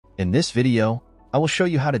In this video, I will show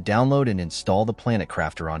you how to download and install the Planet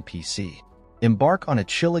Crafter on PC. Embark on a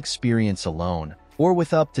chill experience alone or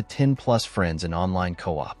with up to 10 plus friends in online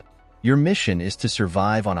co-op. Your mission is to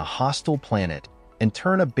survive on a hostile planet and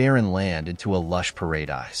turn a barren land into a lush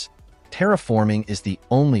paradise. Terraforming is the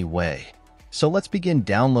only way. So let's begin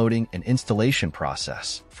downloading and installation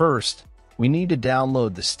process. First, we need to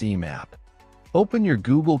download the Steam app. Open your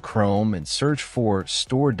Google Chrome and search for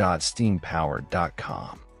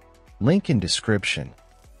store.steampowered.com. Link in description.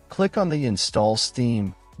 Click on the Install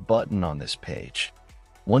Steam button on this page.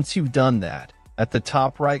 Once you've done that, at the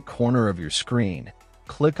top right corner of your screen,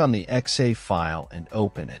 click on the .exe file and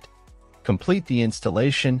open it. Complete the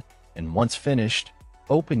installation, and once finished,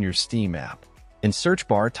 open your Steam app. In search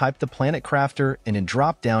bar, type the Planet Crafter, and in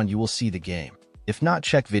drop-down you will see the game. If not,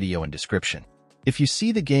 check video in description. If you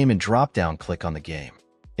see the game in drop-down, click on the game.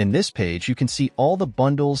 In this page, you can see all the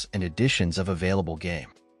bundles and editions of available game.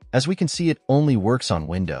 As we can see, it only works on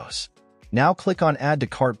Windows. Now click on Add to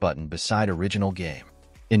Cart button beside original game.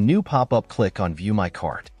 In new pop-up, click on View My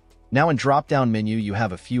Cart. Now in drop-down menu, you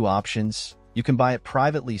have a few options. You can buy it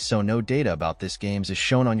privately so no data about this game is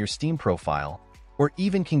shown on your Steam profile, or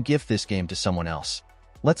even can gift this game to someone else.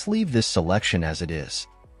 Let's leave this selection as it is.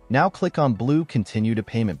 Now click on blue Continue to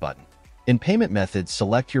Payment button. In payment methods,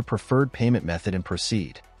 select your preferred payment method and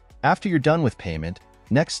proceed. After you're done with payment,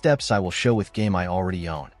 next steps I will show with game I already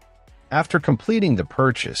own. After completing the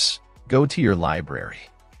purchase, go to your library.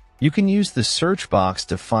 You can use the search box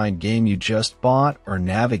to find game you just bought or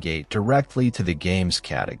navigate directly to the games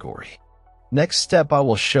category. Next step I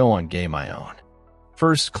will show on game I own.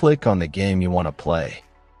 First, click on the game you want to play.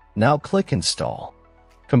 Now click Install.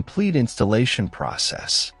 Complete installation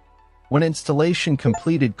process. When installation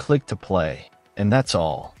completed, click to play, and that's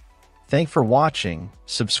all. Thanks for watching.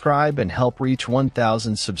 Subscribe and help reach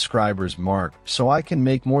 1,000 subscribers mark so I can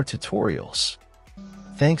make more tutorials.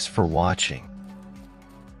 Thanks for watching.